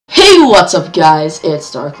What's up, guys?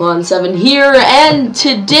 It's Darklawn7 here, and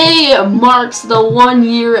today marks the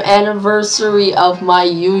 1-year anniversary of my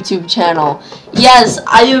YouTube channel. Yes,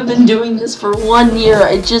 I have been doing this for 1 year.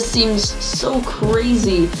 It just seems so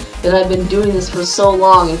crazy that I've been doing this for so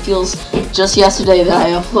long. It feels just yesterday that I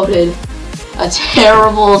uploaded a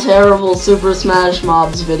terrible Super Smash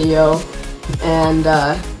Mobs video and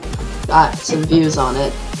got some views on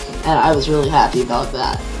it, and I was really happy about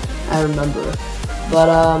that. I remember.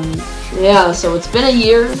 But, yeah, so it's been a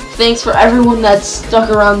year. Thanks for everyone that's stuck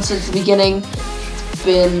around since the beginning. It's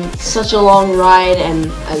been such a long ride,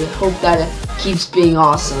 and I hope that it keeps being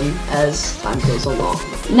awesome as time goes along.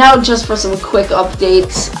 Now, just for some quick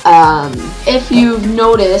updates, if you've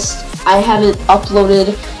noticed, I haven't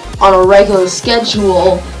uploaded on a regular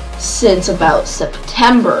schedule since about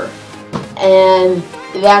September, and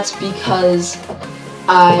that's because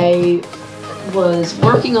I was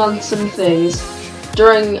working on some things.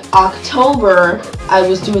 During October, I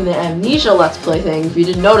was doing the Amnesia Let's Play thing. If you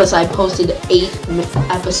didn't notice, I posted 8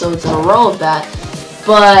 episodes in a row of that.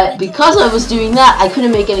 But because I was doing that, I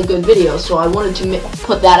couldn't make any good videos, so I wanted to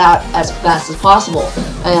put that out as fast as possible.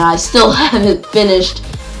 And I still haven't finished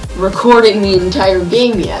recording the entire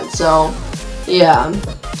game yet, so yeah.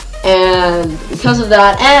 And because of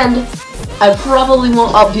that, and I probably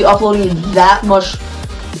won't be uploading that much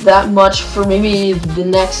for maybe the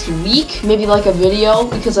next week, maybe like a video,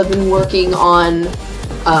 because I've been working on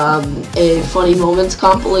a funny moments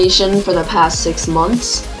compilation for the past 6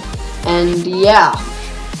 months. And yeah,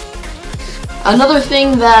 another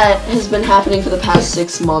thing that has been happening for the past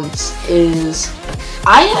 6 months is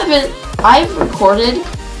I've recorded,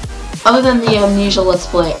 other than the Amnesia Let's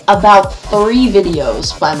Play, about 3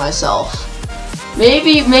 videos by myself.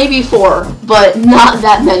 Maybe 4, but not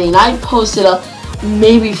that many. And I posted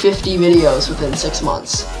maybe 50 videos within 6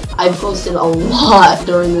 months. I posted a lot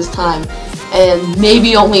during this time, and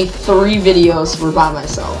maybe only 3 videos were by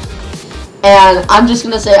myself. And I'm just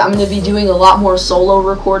gonna say I'm gonna be doing a lot more solo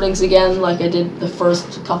recordings again, like I did the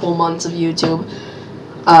first couple months of YouTube,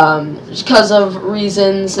 because of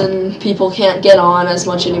reasons, and people can't get on as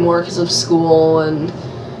much anymore because of school. And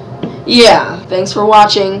yeah, thanks for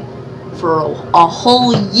watching for a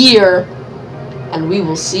whole year. And we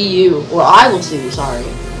will see you, or I will see you, sorry,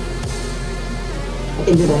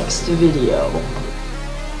 in the next video.